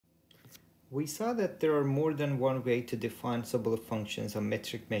We saw that there are more than one way to define Sobolev functions on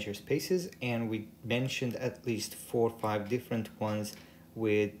metric measure spaces, and we mentioned at least 4 or 5 different ones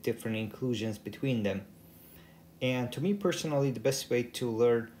with different inclusions between them. And to me personally, the best way to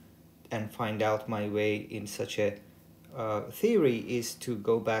learn and find out my way in such a theory is to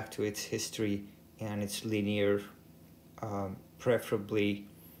go back to its history and its linear, preferably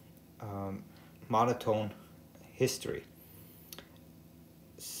monotone history.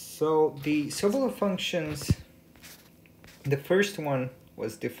 So the Sobolev functions, the first one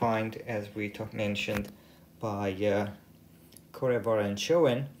was defined, as we mentioned, by Korevaar and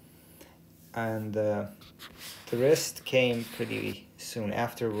Schoen, and the rest came pretty soon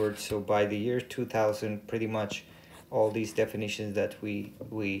afterwards. So by the year 2000, pretty much all these definitions that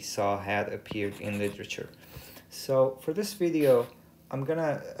we saw had appeared in literature. So for this video, I'm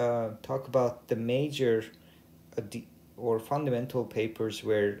gonna talk about the major or fundamental papers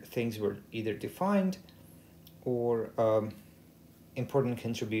where things were either defined or important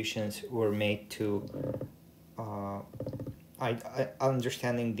contributions were made to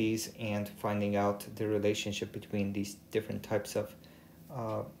understanding these and finding out the relationship between these different types of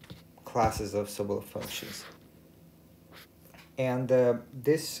classes of Sobolev functions. And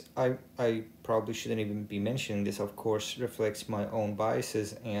this, I probably shouldn't even be mentioning this, of course, reflects my own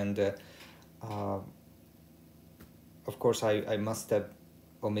biases, and of course I must have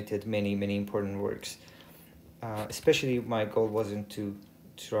omitted many important works. Especially my goal wasn't to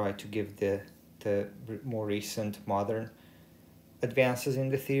try to give the more recent modern advances in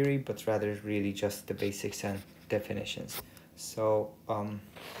the theory, but rather really just the basics and definitions. So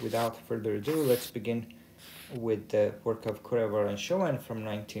without further ado, let's begin with the work of Korevaar and Schoen from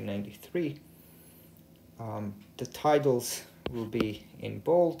 1993. The titles will be in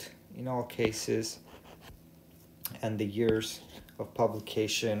bold in all cases, and the years of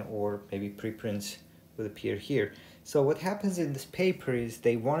publication or maybe preprints will appear here. So what happens in this paper is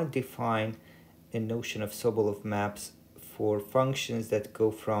they want to define a notion of Sobolev maps for functions that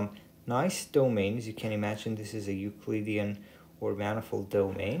go from nice domains. You can imagine this is a Euclidean or manifold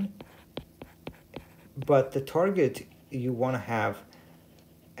domain, but the target, you want to have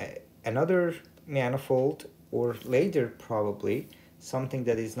another manifold, or later probably something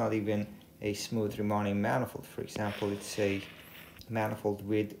that is not even a smooth Riemannian manifold. For example, it's a manifold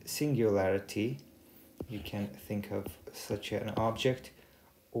with singularity. You can think of such an object,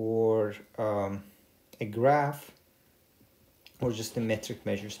 or a graph, or just a metric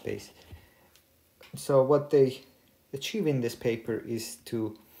measure space. So what they achieve in this paper is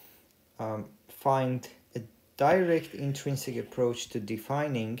to find a direct intrinsic approach to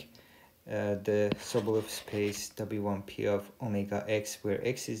defining the Sobolev space W1P of omega x, where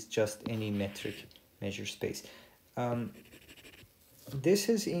x is just any metric measure space. This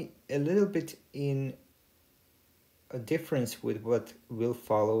is a little bit in a difference with what will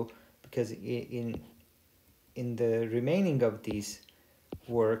follow, because in the remaining of these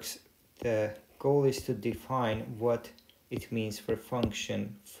works, the goal is to define what it means for a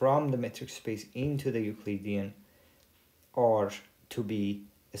function from the metric space into the Euclidean R to be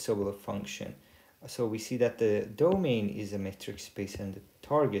a Sobolev function. So we see that the domain is a metric space and the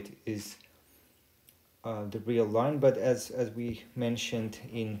target is the real line. But as we mentioned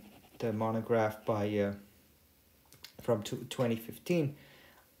in the monograph by from 2015,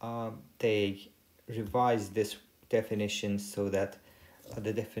 they revised this definition so that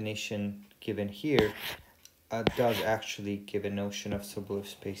the definition given here does actually give a notion of Sobolev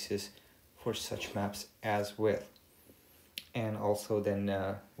spaces for such maps as well. And also then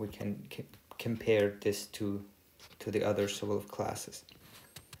we can compare this to the other Sobolev classes.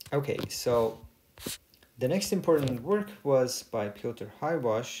 Okay, so the next important work was by Piotr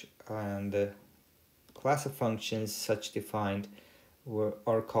Hajlasz, and the class of functions such defined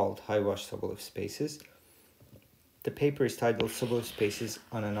are called Hajlasz Sobolev spaces. The paper is titled Sobolev spaces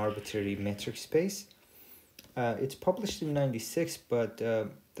on an arbitrary metric space. It's published in '96, but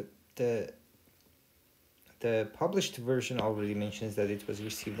the published version already mentions that it was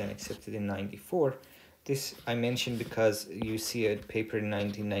received and accepted in '94. This I mentioned because you see a paper in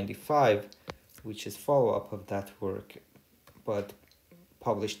 1995, which is follow-up of that work, but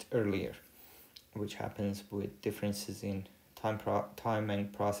published earlier, which happens with differences in time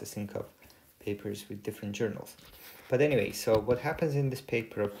and processing of papers with different journals. But anyway, so what happens in this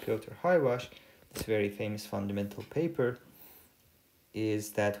paper of Piotr Hajlasz, this very famous fundamental paper,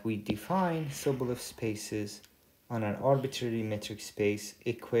 is that we define Sobolev spaces on an arbitrary metric space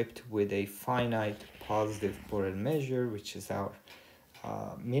equipped with a finite positive Borel measure, which is our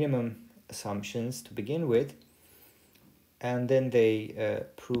minimum assumptions to begin with. And then they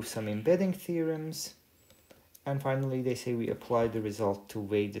prove some embedding theorems. And finally, they say we apply the result to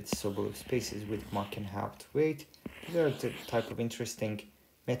weighted Sobolev spaces with Mach and Haupt weight. These are the type of interesting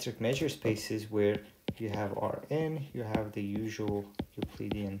metric measure spaces where you have Rn, you have the usual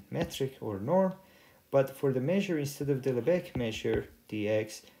Euclidean metric or norm, but for the measure, instead of the Lebesgue measure,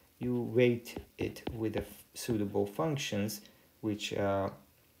 dx, you weight it with the suitable functions, which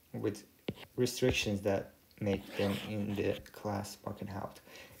with restrictions that make them in the class Mach and Haupt.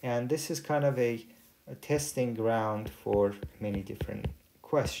 And this is kind of a testing ground for many different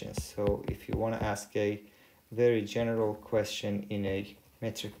questions. So if you want to ask a very general question in a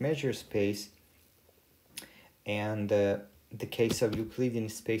metric measure space, and the case of Euclidean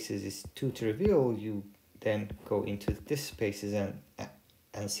spaces is too trivial, you then go into this spaces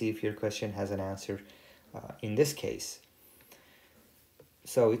and see if your question has an answer in this case.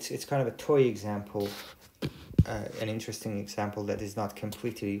 So it's kind of a toy example, an interesting example that is not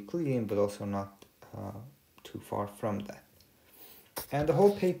completely Euclidean, but also not too far from that. And the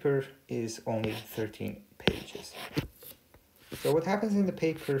whole paper is only 13 pages. So what happens in the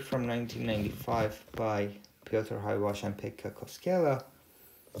paper from 1995 by Piotr, Hajlasz, and Pekka Koskela,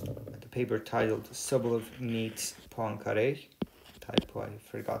 the paper titled Sobolev meets Poincare, typo I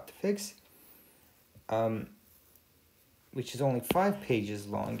forgot to fix, which is only 5 pages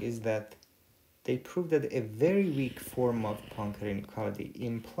long, is that they prove that a very weak form of Poincare inequality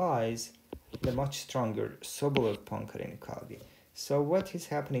implies the much stronger Sobolev-Poincare inequality. So what is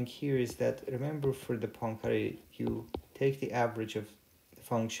happening here is that, remember, for the Poincare, you take the average of the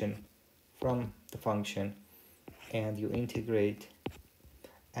function from the function and you integrate,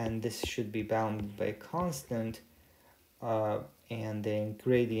 and this should be bounded by a constant, and then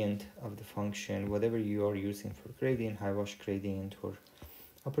gradient of the function, whatever you are using for gradient, Hajlasz gradient or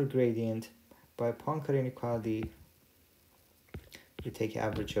upper gradient. By Poincare inequality, you take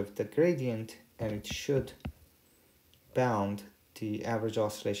average of the gradient and it should bound the average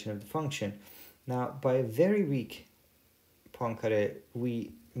oscillation of the function. Now, by a very weak Poincare,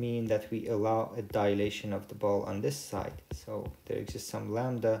 we mean that we allow a dilation of the ball on this side. So there exists some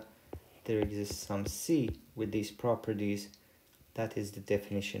lambda, there exists some c with these properties. That is the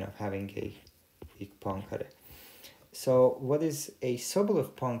definition of having a weak Poincare. So what is a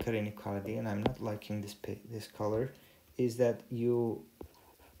Sobolev-Poincare inequality, and I'm not liking this color, is that you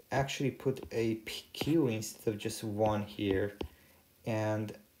actually put a q instead of just 1 here,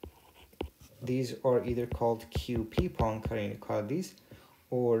 and these are either called QP Poincare inequalities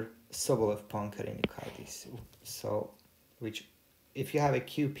or Sobolev Poincare inequalities. So, which, if you have a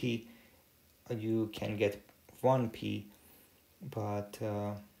QP, you can get 1p, but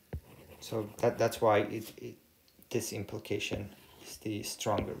so that's why this implication is the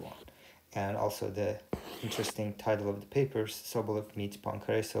stronger one. And also the interesting title of the paper, Sobolev meets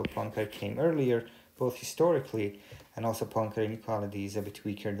Poincare. So Poincare came earlier, both historically, and also Poincare inequality is a bit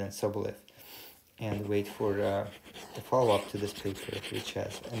weaker than Sobolev. And wait for the follow-up to this paper, which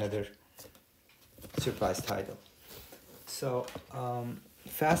has another surprise title. So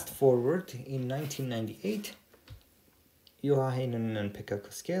fast forward, in 1998, Juha Heinonen and Pekka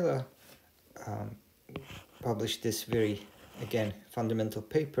Koskela published this very, again, fundamental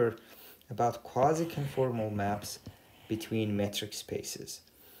paper about quasi-conformal maps between metric spaces.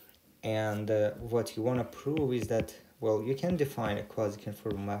 And what you want to prove is that, well, you can define a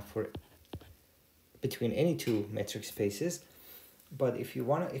quasi-conformal map for between any two metric spaces, but if you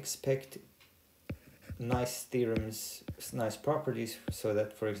want to expect nice theorems, nice properties, so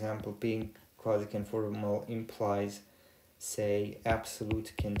that, for example, being quasi-conformal implies, say,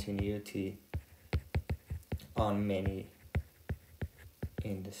 absolute continuity on many,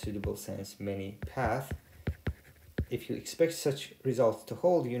 in the suitable sense, many paths, if you expect such results to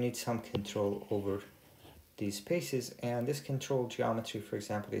hold, you need some control over these spaces, and this control geometry, for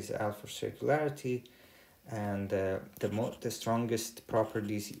example, is alpha circularity, and the strongest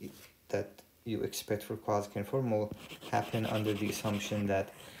properties that you expect for quasi-conformal happen under the assumption that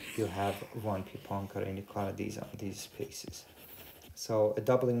you have 1p Poincare inequalities on these spaces. So a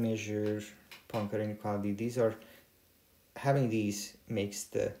doubling measure, Poincare inequality, these are, having these makes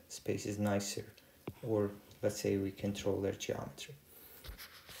the spaces nicer, or let's say we control their geometry.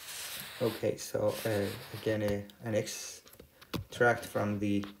 Okay, so again, an extract from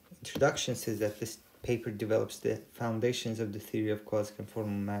the introduction says that this paper develops the foundations of the theory of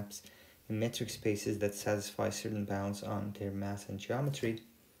quasi-conformal maps in metric spaces that satisfy certain bounds on their mass and geometry.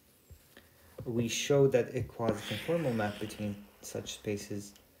 We show that a quasi-conformal map between such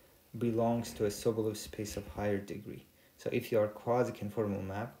spaces belongs to a Sobolev space of higher degree. So if you are a quasi-conformal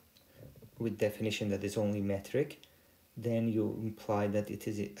map with definition that is only metric, then you imply that it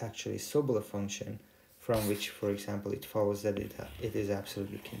is actually a Sobolev function, from which, for example, it follows that it is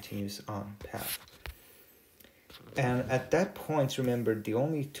absolutely continuous on path. And at that point, remember, the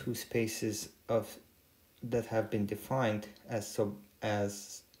only two spaces that have been defined as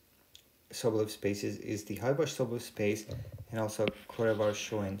Sobolev spaces is the Hajlasz Sobolev space and also Korevaar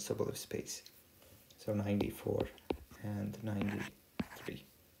Schoen Sobolev space. So 94 and 93.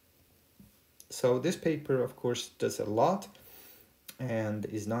 So this paper, of course, does a lot and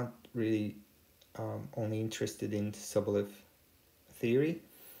is not really only interested in Sobolev theory.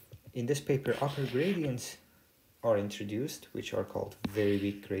 In this paper, upper gradients are introduced, which are called very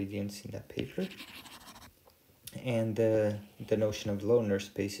weak gradients in that paper. And the notion of low-Ner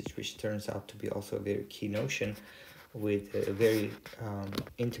spaces, which turns out to be also a very key notion with a very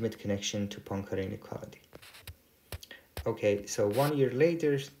intimate connection to Poincare inequality. Okay, so 1 year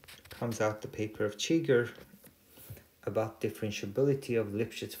later comes out the paper of Cheeger about differentiability of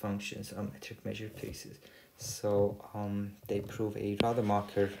Lipschitz functions on metric measured spaces. So they prove a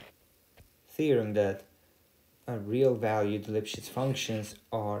Rademacher theorem that real valued Lipschitz functions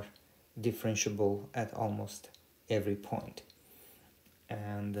are differentiable at almost every point.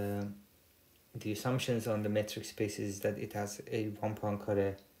 And the assumptions on the metric spaces is that it has a one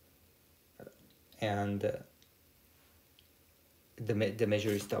Poincare and the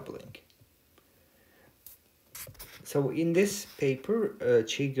measure is doubling. So in this paper,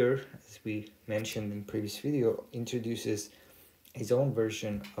 Cheeger, as we mentioned in previous video, introduces his own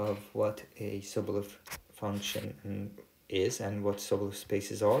version of what a Sobolev function is and what Sobolev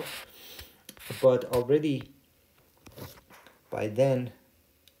spaces are. But already by then,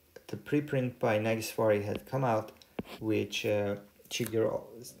 the preprint by Nageswari had come out, which Cheeger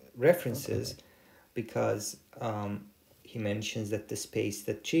references because he mentions that the space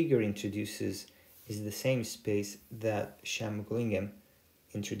that Cheeger introduces is the same space that Shanmugalingam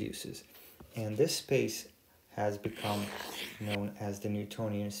introduces. And this space has become known as the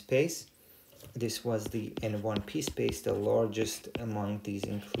Newtonian space. This was the N1P space, the largest among these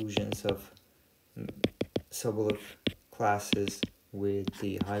inclusions of Sobolev classes, with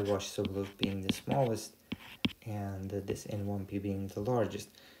the Hajlasz Sobolev being the smallest and this N1P being the largest.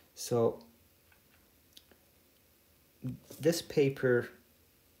 So this paper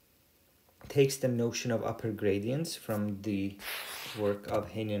takes the notion of upper gradients from the work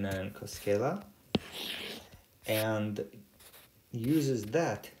of Heinonen and Koskela and uses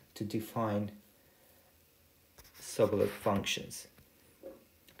that to define Sobolev functions.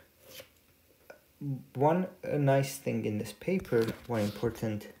 One nice thing in this paper, one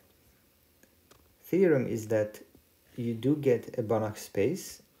important theorem, is that you do get a Banach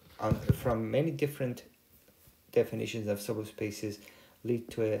space from many different definitions of Sobolev spaces lead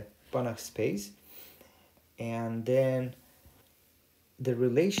to a Banach space, and then the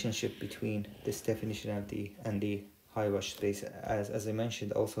relationship between this definition of and the Hajlasz space, as I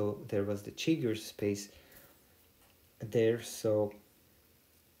mentioned, also there was the Cheeger space there, so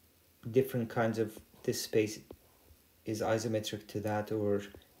different kinds of this space is isometric to that or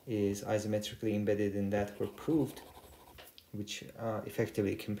is isometrically embedded in that were proved, which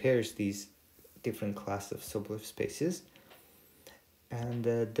effectively compares these different classes of Sobolev spaces. And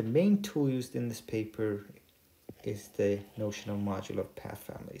the main tool used in this paper is the notion of modular path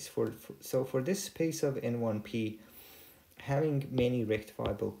families. So for this space of N1P, having many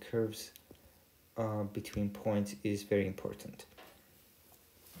rectifiable curves between points is very important.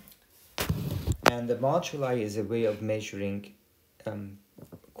 And the moduli is a way of measuring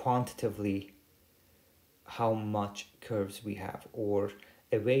quantitatively how much curves we have, or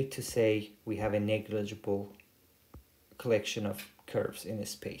a way to say we have a negligible collection of curves in a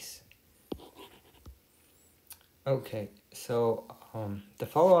space. Okay, so the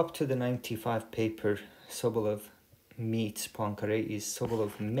follow-up to the 95 paper Sobolev meets Poincare is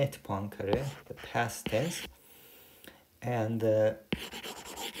Sobolev met Poincare, the past tense. And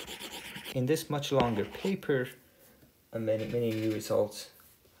in this much longer paper, many new results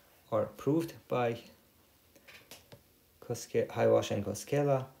are proved by Hajlasz and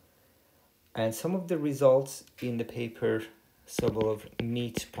Koskela. And some of the results in the paper Sobolev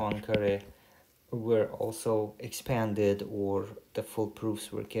meets Poincare were also expanded, or the full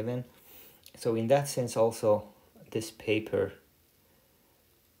proofs were given. So in that sense also, this paper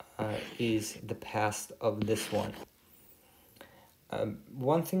is the past of this one.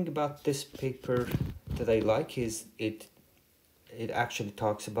 One thing about this paper that I like is it actually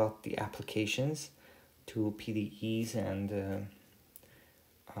talks about the applications to PDEs and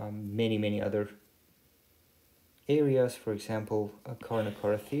many other areas. For example,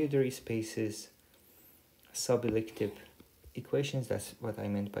 Karnakhara theory spaces, subelective equations, that's what I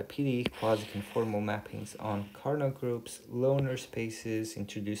meant by PDE, quasi-conformal mappings on Carnot groups, loaner spaces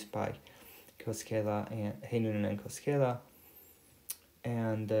introduced by Koskela and Heinonen and Koskela,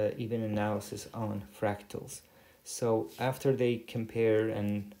 and even analysis on fractals. So after they compare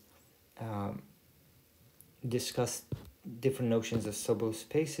and discuss different notions of Sobolev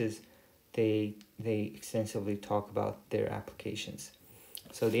spaces, they extensively talk about their applications.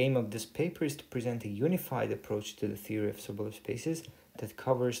 So the aim of this paper is to present a unified approach to the theory of Sobolev spaces that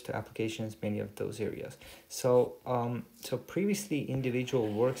covers to applications many of those areas. So so previously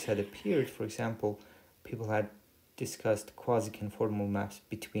individual works had appeared. For example, people had discussed quasi-conformal maps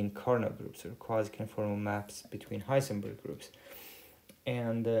between Carnot groups or quasi-conformal maps between Heisenberg groups,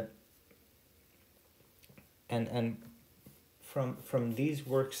 and from these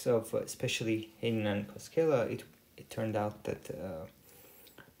works of especially Heinonen and Koskela, it turned out that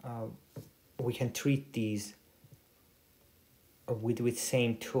we can treat these with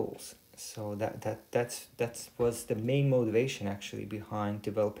same tools. So that was the main motivation actually behind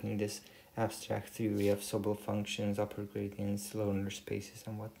developing this abstract theory of Sobolev functions, upper gradients, loaner spaces,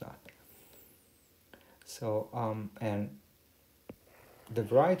 and whatnot. So and the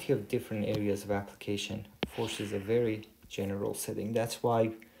variety of different areas of application forces a very general setting. That's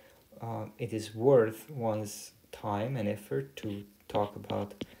why it is worth one's time and effort to talk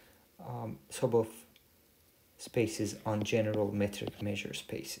about Sobolev spaces on general metric measure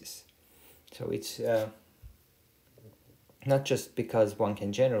spaces. So it's not just because one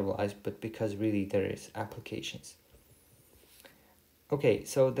can generalize, but because really there is applications. Okay,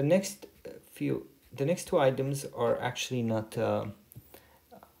 so the next two items are actually not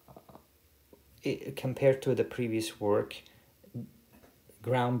compared to the previous work,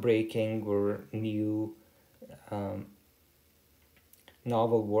 groundbreaking or new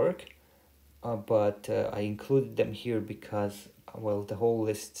novel work, but I included them here because, well, the whole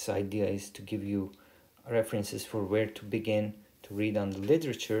list's idea is to give you references for where to begin to read on the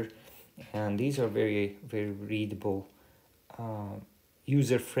literature, and these are very, very readable,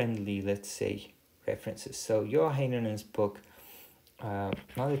 user-friendly, let's say, references. So Juha Heinonen's book,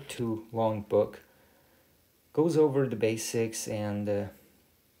 not a too long book, goes over the basics and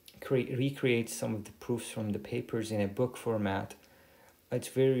recreates some of the proofs from the papers in a book format. It's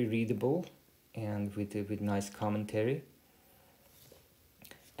very readable and with nice commentary.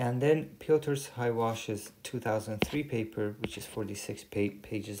 And then Piotr Hajlasz's 2003 paper, which is 46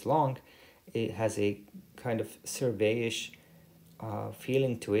 pages long, it has a kind of survey-ish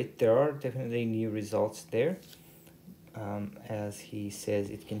feeling to it. There are definitely new results there. As he says,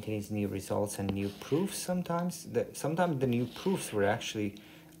 it contains new results and new proofs sometimes. Sometimes the new proofs were actually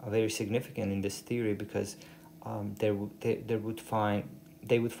very significant in this theory because they would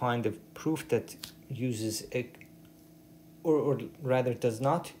find a proof that uses or rather does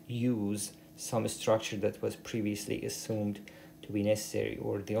not use some structure that was previously assumed to be necessary,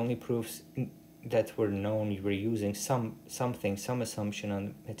 or the only proofs that were known were using some assumption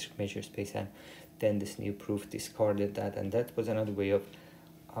on metric measure space, and then this new proof discarded that, and that was another way of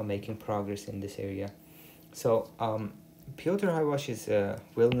making progress in this area. So Piotr Hajlasz is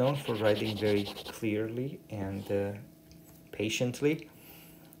well known for writing very clearly and patiently.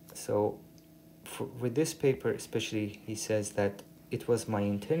 So with this paper especially, he says that it was my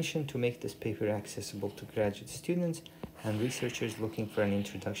intention to make this paper accessible to graduate students and researchers looking for an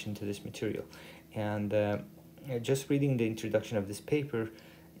introduction to this material. And just reading the introduction of this paper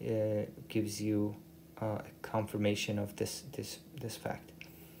gives you a confirmation of this fact.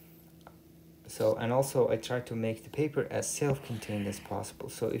 So, and also I try to make the paper as self-contained as possible.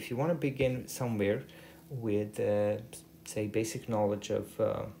 So if you want to begin somewhere with, say, basic knowledge of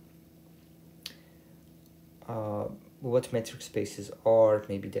what metric spaces are,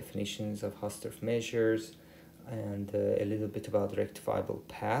 maybe definitions of Hausdorff measures, and a little bit about rectifiable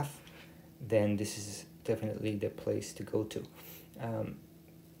path, then this is definitely the place to go to.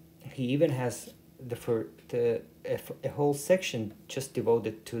 He even has a whole section just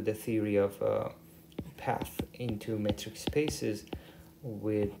devoted to the theory of path into metric spaces,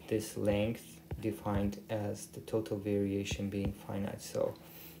 with this length defined as the total variation being finite. So,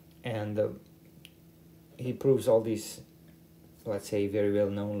 and he proves all these, let's say, very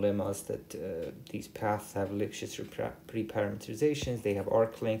well-known lemmas that these paths have Lipschitz reparameterizations, they have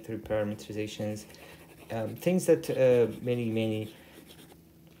arc length reparameterizations, things that many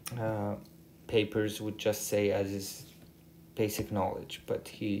papers would just say as is basic knowledge, but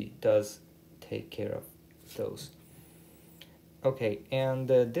he does take care of those. Okay, and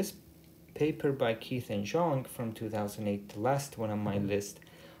this paper by Keith and Zhang from 2008, the last one on my list,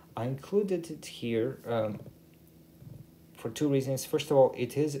 I included it here for two reasons. First of all,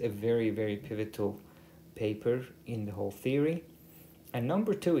 it is a very, very pivotal paper in the whole theory. And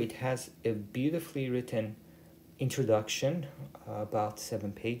number two, it has a beautifully written introduction, about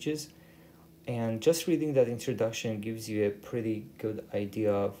 7 pages. And just reading that introduction gives you a pretty good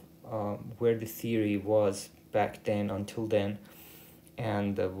idea of where the theory was back then until then,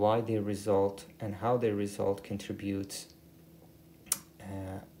 and why their result and how their result contributes.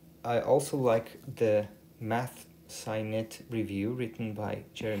 I also like the Math Scinet review written by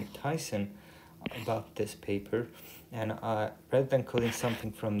Jeremy Tyson about this paper, and rather than quoting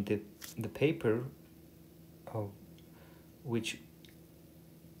something from the paper, which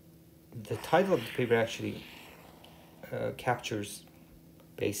the title of the paper actually captures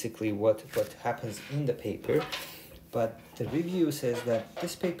basically what happens in the paper, but the review says that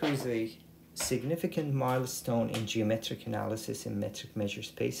this paper is a significant milestone in geometric analysis in metric measure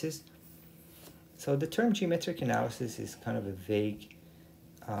spaces. So the term geometric analysis is kind of a vague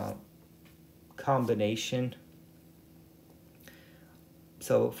combination.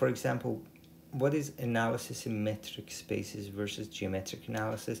 So for example, what is analysis in metric spaces versus geometric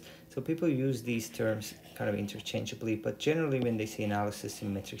analysis? So people use these terms kind of interchangeably, but generally when they say analysis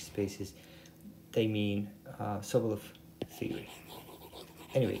in metric spaces, they mean Sobolev theory.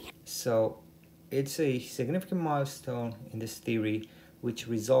 Anyway, so it's a significant milestone in this theory which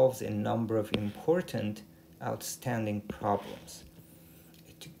resolves a number of important outstanding problems.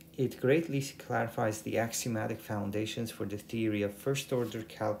 It greatly clarifies the axiomatic foundations for the theory of first-order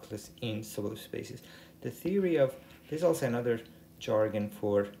calculus in Sobolev spaces. The theory of, there's also another jargon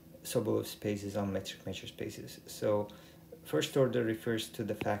for Sobolev spaces on metric measure spaces. So first order refers to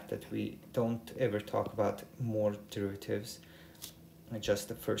the fact that we don't ever talk about more derivatives. Just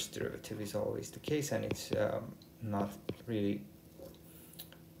the first derivative is always the case, and it's not really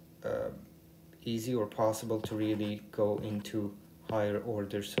easy or possible to really go into higher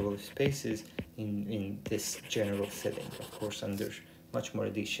order Sobolev spaces in this general setting. Of course, under much more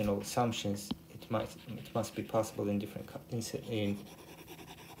additional assumptions, it must be possible in different in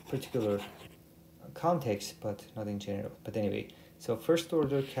particular contexts, but not in general. But anyway, so first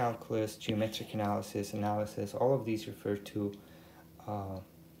order calculus, geometric analysis, all of these refer to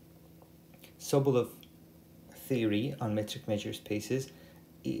Sobolev theory on metric measure spaces.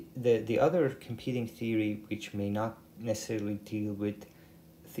 The other competing theory, which may not necessarily deal with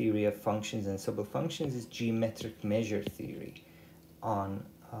theory of functions and Sobolev functions, is geometric measure theory on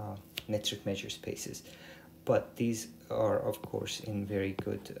metric measure spaces. But these are, of course, in very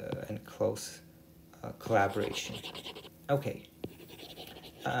good and close collaboration. Okay.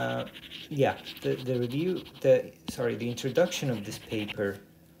 Yeah, the introduction of this paper,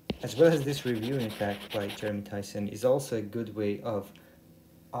 as well as this review, in fact, by Jeremy Tyson, is also a good way of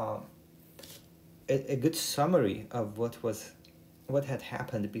a good summary of what had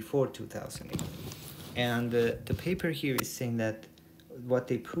happened before 2008. And the paper here is saying that what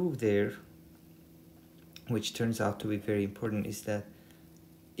they prove there, which turns out to be very important, is that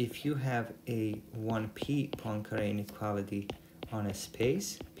if you have a 1p Poincare inequality on a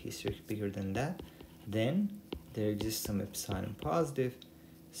space, p is bigger than that, then there exists some epsilon positive,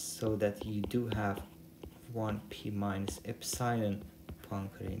 so that you do have 1p minus epsilon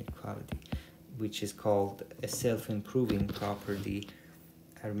Poincare inequality, which is called a self-improving property.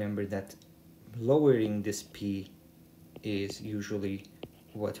 I remember that lowering this p is usually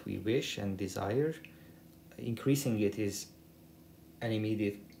what we wish and desire. Increasing it is an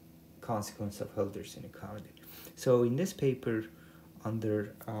immediate consequence of Hölder's inequality. So in this paper,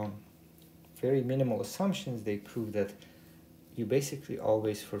 under very minimal assumptions, they prove that you basically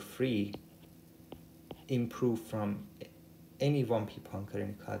always for free improve from any 1p Poincare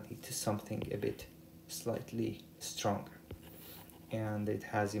inequality to something a bit slightly stronger. And it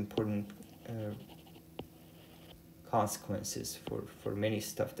has important consequences for many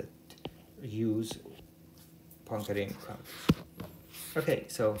stuff that use Poincare inequality. Okay,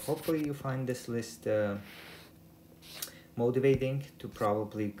 so hopefully you find this list motivating to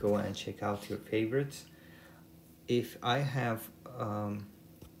probably go and check out your favorites. If I have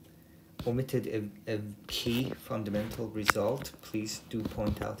omitted a key fundamental result, please do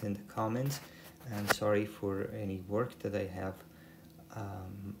point out in the comments. And sorry for any work that I have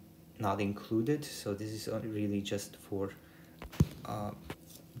not included. So this is really just for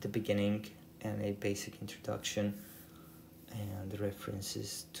the beginning and a basic introduction and the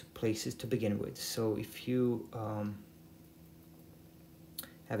references to places to begin with. So if you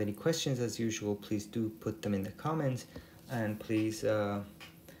have any questions, as usual, please do put them in the comments, and please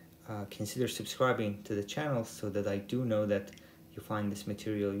consider subscribing to the channel so that I do know that you find this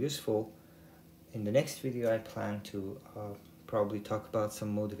material useful. In the next video I plan to probably talk about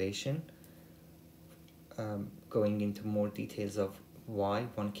some motivation, going into more details of why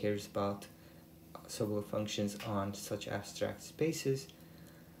one cares about Sobolev functions on such abstract spaces.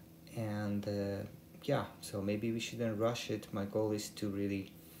 And yeah, so maybe we shouldn't rush it. My goal is to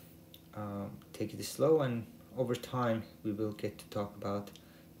really take it slow, and over time we will get to talk about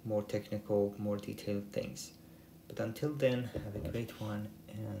more technical, more detailed things. But until then, have a great one,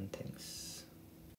 and thanks.